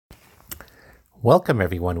Welcome,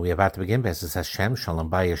 everyone. We are about to begin B'ezras Hashem Shalom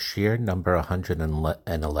Bayis Shir number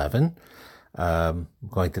 111. I'm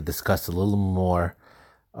going to discuss a little more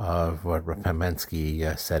of what Rav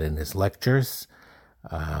Pamensky said in his lectures.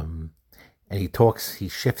 And he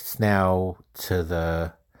shifts now to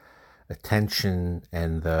the attention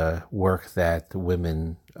and the work that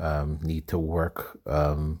women need to work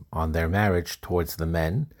on their marriage towards the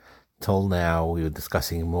men. Till now, he was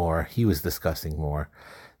discussing more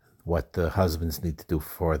what the husbands need to do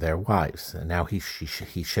for their wives. And now he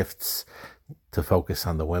shifts to focus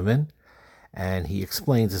on the women, and he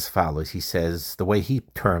explains as follows. He says the way he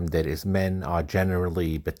termed it is men are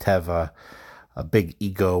generally beteva, a big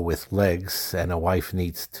ego with legs, and a wife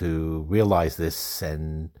needs to realize this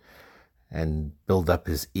and build up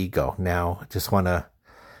his ego. Now, I just want to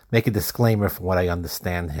make a disclaimer from what I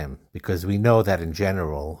understand him, because we know that in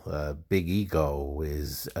general, big ego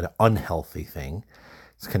is an unhealthy thing.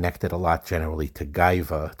 It's connected a lot generally to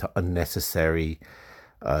gaiva, to unnecessary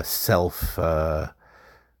not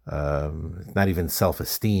even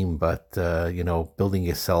self-esteem, but building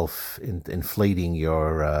yourself, inflating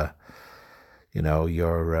your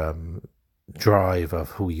drive of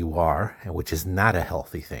who you are, which is not a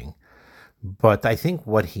healthy thing. But I think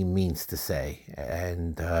what he means to say,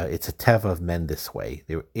 and it's a teva of men this way,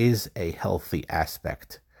 there is a healthy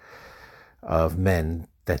aspect of men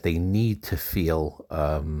that they need to feel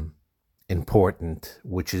important,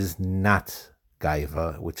 which is not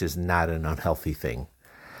gaiva, which is not an unhealthy thing.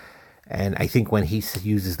 And I think when he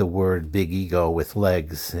uses the word big ego with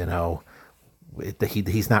legs,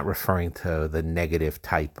 he's not referring to the negative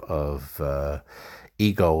type of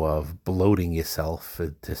ego of bloating yourself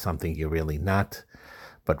to something you're really not,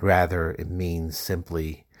 but rather it means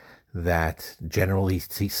simply that generally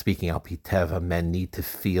speaking, al pi teva, men need to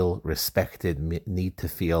feel respected, need to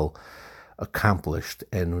feel accomplished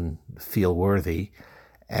and feel worthy.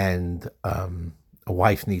 And a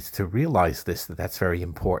wife needs to realize that's very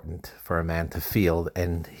important for a man to feel,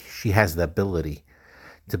 and she has the ability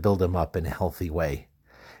to build him up in a healthy way.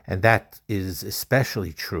 And that is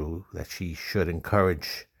especially true that she should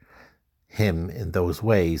encourage him in those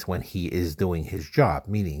ways when he is doing his job,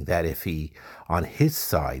 meaning that if he, on his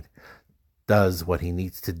side, does what he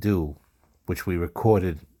needs to do, which we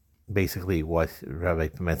recorded basically what Rabbi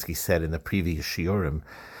Pamensky said in the previous shiurim,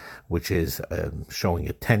 which is showing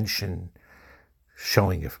attention,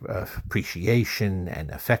 showing appreciation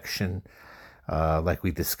and affection, like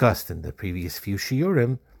we discussed in the previous few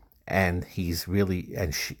shiurim, and he's really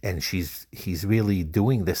he's really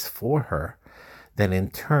doing this for her, then in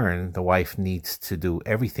turn the wife needs to do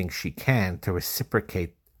everything she can to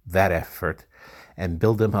reciprocate that effort and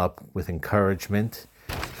build him up with encouragement,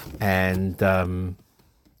 and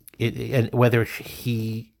whether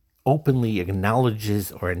he openly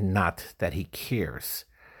acknowledges or not that he cares,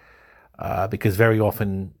 because very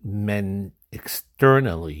often men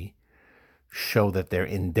externally show that they're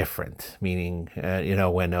indifferent, meaning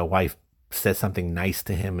when a wife says something nice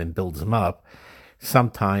to him and builds him up,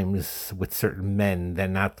 sometimes with certain men they're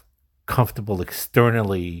not comfortable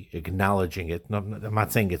externally acknowledging it. No, I'm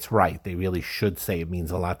not saying it's right. They really should say it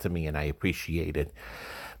means a lot to me and I appreciate it.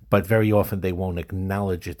 But very often they won't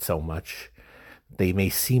acknowledge it so much. They may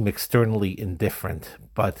seem externally indifferent,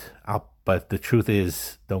 but the truth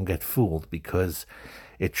is, don't get fooled, because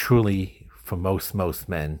it truly, for most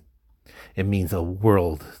men, it means a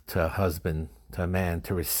world to a husband, to a man,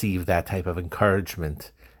 to receive that type of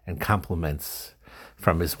encouragement and compliments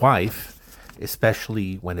from his wife,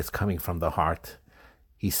 especially when it's coming from the heart.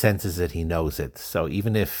 He senses it, he knows it. So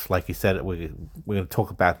even if, like he said, we're going to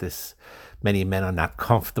talk about this, many men are not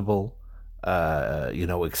comfortable,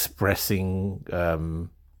 expressing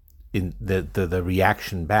in the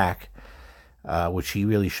reaction back, which he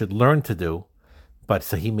really should learn to do. But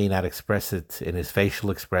so he may not express it in his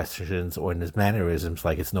facial expressions or in his mannerisms,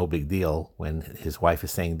 like it's no big deal when his wife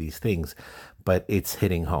is saying these things, but it's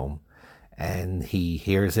hitting home. And he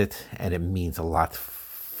hears it, and it means a lot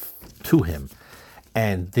to him.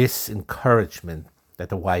 And this encouragement that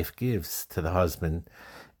the wife gives to the husband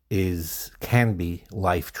can be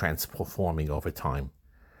life transforming over time.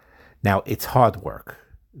 Now, it's hard work.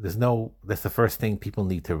 That's the first thing people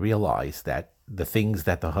need to realize, that the things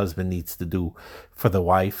that the husband needs to do for the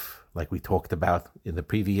wife, like we talked about in the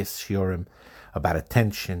previous shiurim, about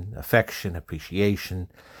attention, affection, appreciation,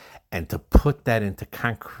 and to put that into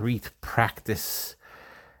concrete practice.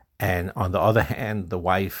 And on the other hand, the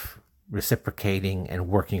wife reciprocating and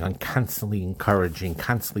working on constantly encouraging,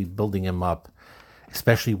 constantly building him up,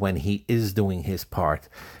 especially when he is doing his part.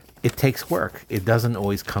 It takes work. It doesn't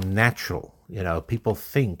always come natural. People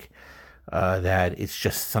think that it's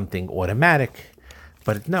just something automatic,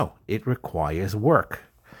 But no, it requires work.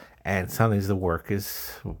 And sometimes the work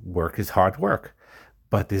is hard work.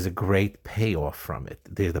 But there's a great payoff from it.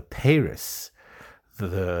 There's the payris,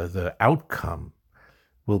 the outcome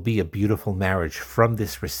will be a beautiful marriage from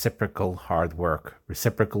this reciprocal hard work.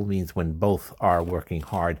 Reciprocal means when both are working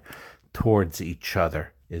hard towards each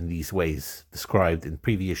other in these ways described in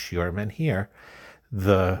previous shiurim. And here,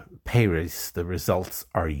 the payris, the results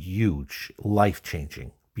are huge,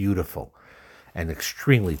 life-changing, beautiful, and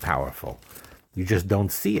extremely powerful. You just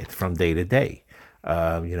don't see it from day to day.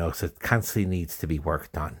 So it constantly needs to be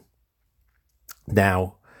worked on.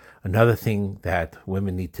 Now, another thing that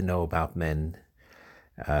women need to know about men,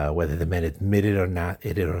 whether the men admit it or not,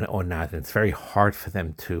 and it's very hard for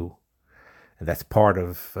them to, and that's part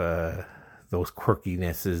of those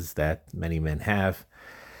quirkinesses that many men have,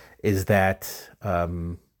 is that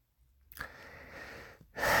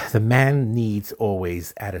the man needs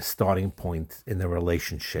always, at a starting point in the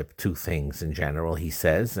relationship, two things in general, he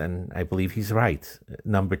says, and I believe he's right.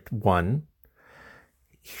 Number one,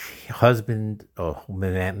 husband or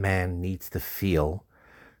man needs to feel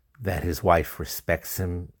that his wife respects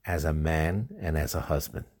him as a man and as a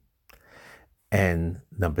husband. And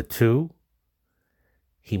number two,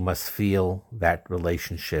 he must feel that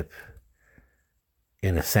relationship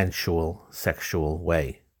in a sensual, sexual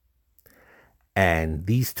way. And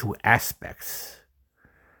these two aspects,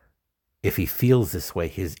 if he feels this way,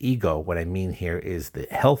 his ego, what I mean here is the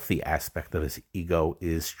healthy aspect of his ego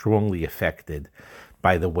is strongly affected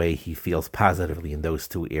by the way he feels positively in those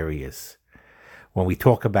two areas. When we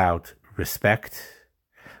talk about respect,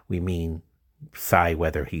 we mean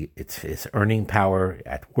whether it's his earning power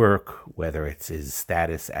at work, whether it's his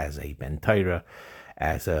status as a ben Torah,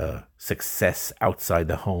 as a success outside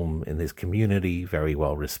the home in his community, very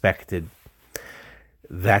well respected.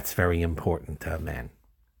 That's very important to a man.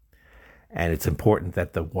 And it's important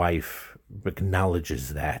that the wife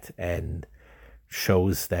acknowledges that and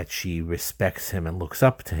shows that she respects him and looks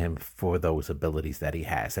up to him for those abilities that he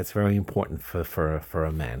has. That's very important for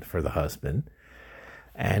a man, for the husband.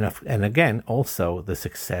 And again, also the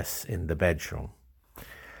success in the bedroom.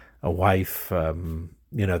 A wife,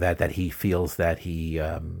 that he feels that he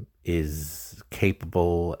is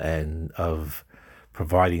capable and of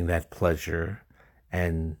providing that pleasure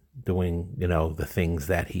and doing, the things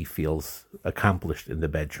that he feels accomplished in the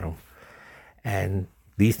bedroom. And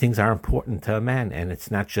these things are important to a man, and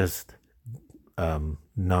it's not just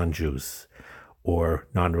non-Jews or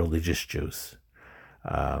non-religious Jews.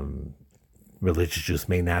 Religious Jews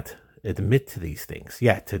may not admit to these things.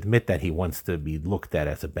 Yeah, to admit that he wants to be looked at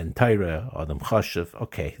as a ben Torah, Adam Chashuv,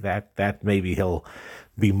 okay, that maybe he'll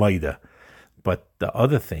be maida. But the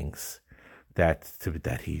other things,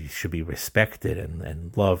 that he should be respected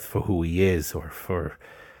and loved for who he is, or for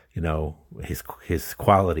his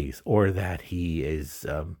qualities, or that he is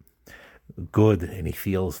good and he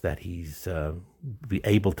feels that he's be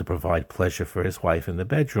able to provide pleasure for his wife in the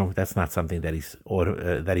bedroom. That's not something that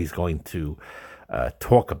he's going to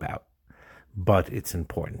talk about, but it's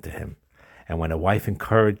important to him. And when a wife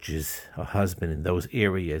encourages a husband in those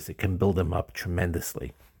areas, it can build him up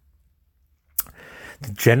tremendously.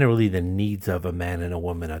 Generally, the needs of a man and a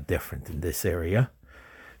woman are different in this area.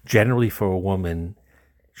 Generally, for a woman,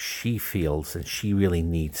 she feels and she really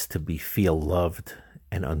needs to feel loved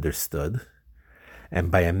and understood. And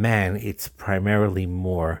by a man, it's primarily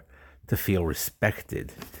more to feel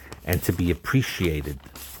respected and to be appreciated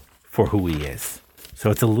for who he is. So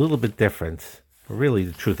it's a little bit different. Really,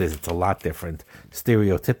 the truth is it's a lot different,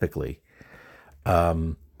 stereotypically.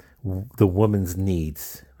 The woman's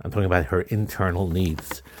needs, I'm talking about her internal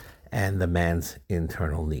needs, and the man's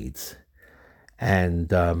internal needs.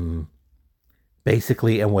 And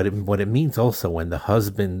basically, and what it means also, when the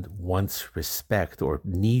husband wants respect or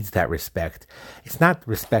needs that respect, it's not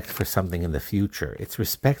respect for something in the future. It's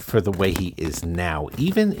respect for the way he is now,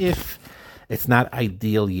 even if it's not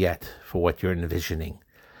ideal yet for what you're envisioning.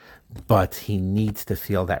 But he needs to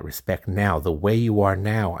feel that respect now. The way you are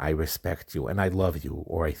now, I respect you and I love you,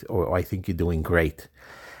 or I think you're doing great.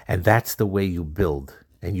 And that's the way you build.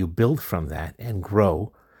 And you build from that and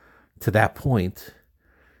grow to that point,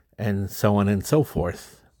 and so on and so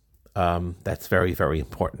forth. That's very, very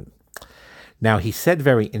important. Now, he said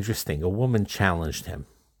very interesting. A woman challenged him.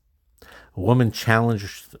 A woman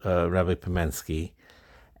challenged Rabbi Pimensky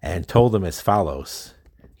and told him as follows.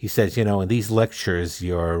 He says, in these lectures,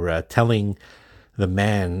 you're telling the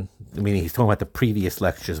man, he's talking about the previous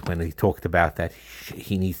lectures when he talked about that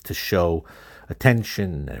he needs to show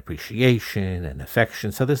attention and appreciation and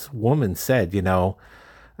affection. So this woman said,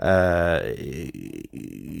 Uh,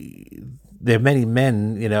 there are many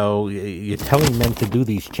men, you're telling men to do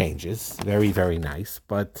these changes. Very, very nice.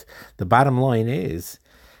 But the bottom line is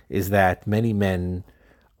that many men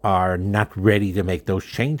are not ready to make those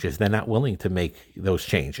changes. They're not willing to make those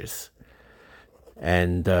changes.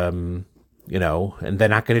 And, and they're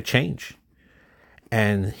not going to change.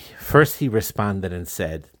 And first he responded and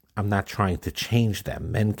said, I'm not trying to change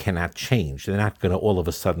them. Men cannot change. They're not going to all of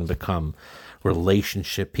a sudden become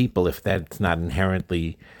relationship people if that's not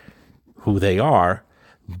inherently who they are.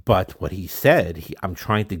 But what he said, I'm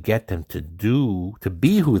trying to get them to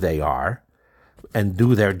be who they are and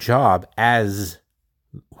do their job as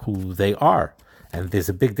who they are. And there's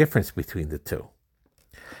a big difference between the two.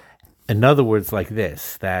 In other words, like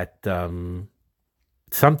this, that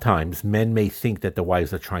sometimes men may think that the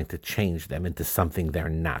wives are trying to change them into something they're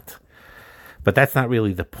not. But that's not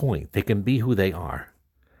really the point. They can be who they are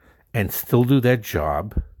and still do their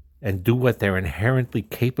job and do what they're inherently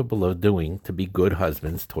capable of doing to be good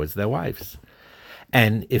husbands towards their wives.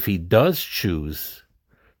 And if he does choose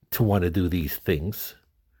to want to do these things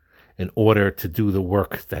in order to do the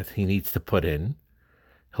work that he needs to put in,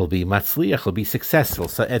 he'll be matzliach, he'll be successful.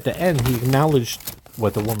 So at the end, he acknowledged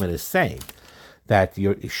what the woman is saying, that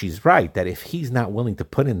she's right, that if he's not willing to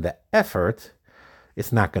put in the effort,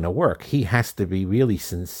 it's not going to work. He has to be really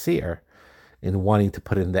sincere in wanting to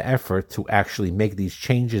put in the effort to actually make these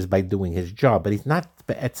changes by doing his job. But he's not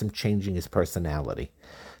be'etzim changing his personality.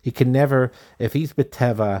 He can never, if he's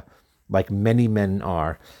beteva, like many men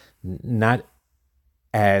are, not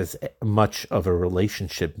as much of a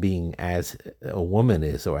relationship being as a woman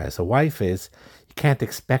is or as a wife is, you can't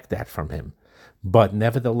expect that from him. But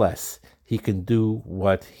nevertheless, he can do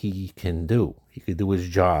what he can do. He can do his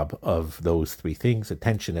job of those three things: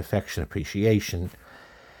 attention, affection, appreciation.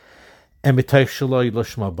 And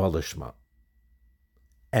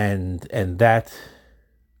that,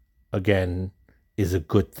 again, is a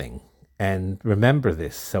good thing. And remember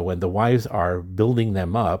this, so when the wives are building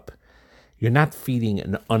them up, you're not feeding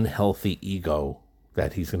an unhealthy ego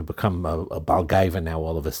that he's going to become a balgaiva now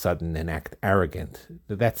all of a sudden and act arrogant.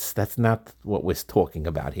 That's not what we're talking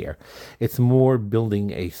about here. It's more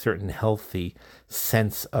building a certain healthy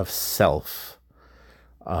sense of self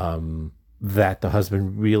that the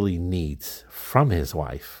husband really needs from his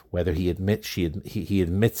wife, whether he admits he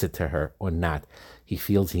admits it to her or not. He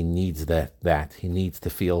feels he needs that. He needs to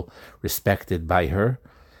feel respected by her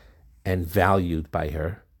and valued by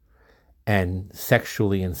her, and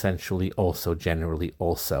sexually and sensually also, generally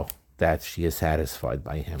also, that she is satisfied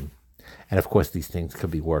by him. And of course, these things could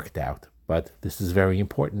be worked out. But this is very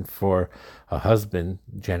important for a husband,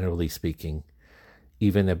 generally speaking,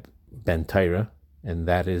 even a ben Torah, and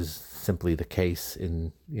that is simply the case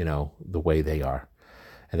in, the way they are.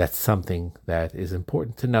 And that's something that is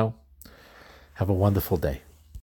important to know. Have a wonderful day.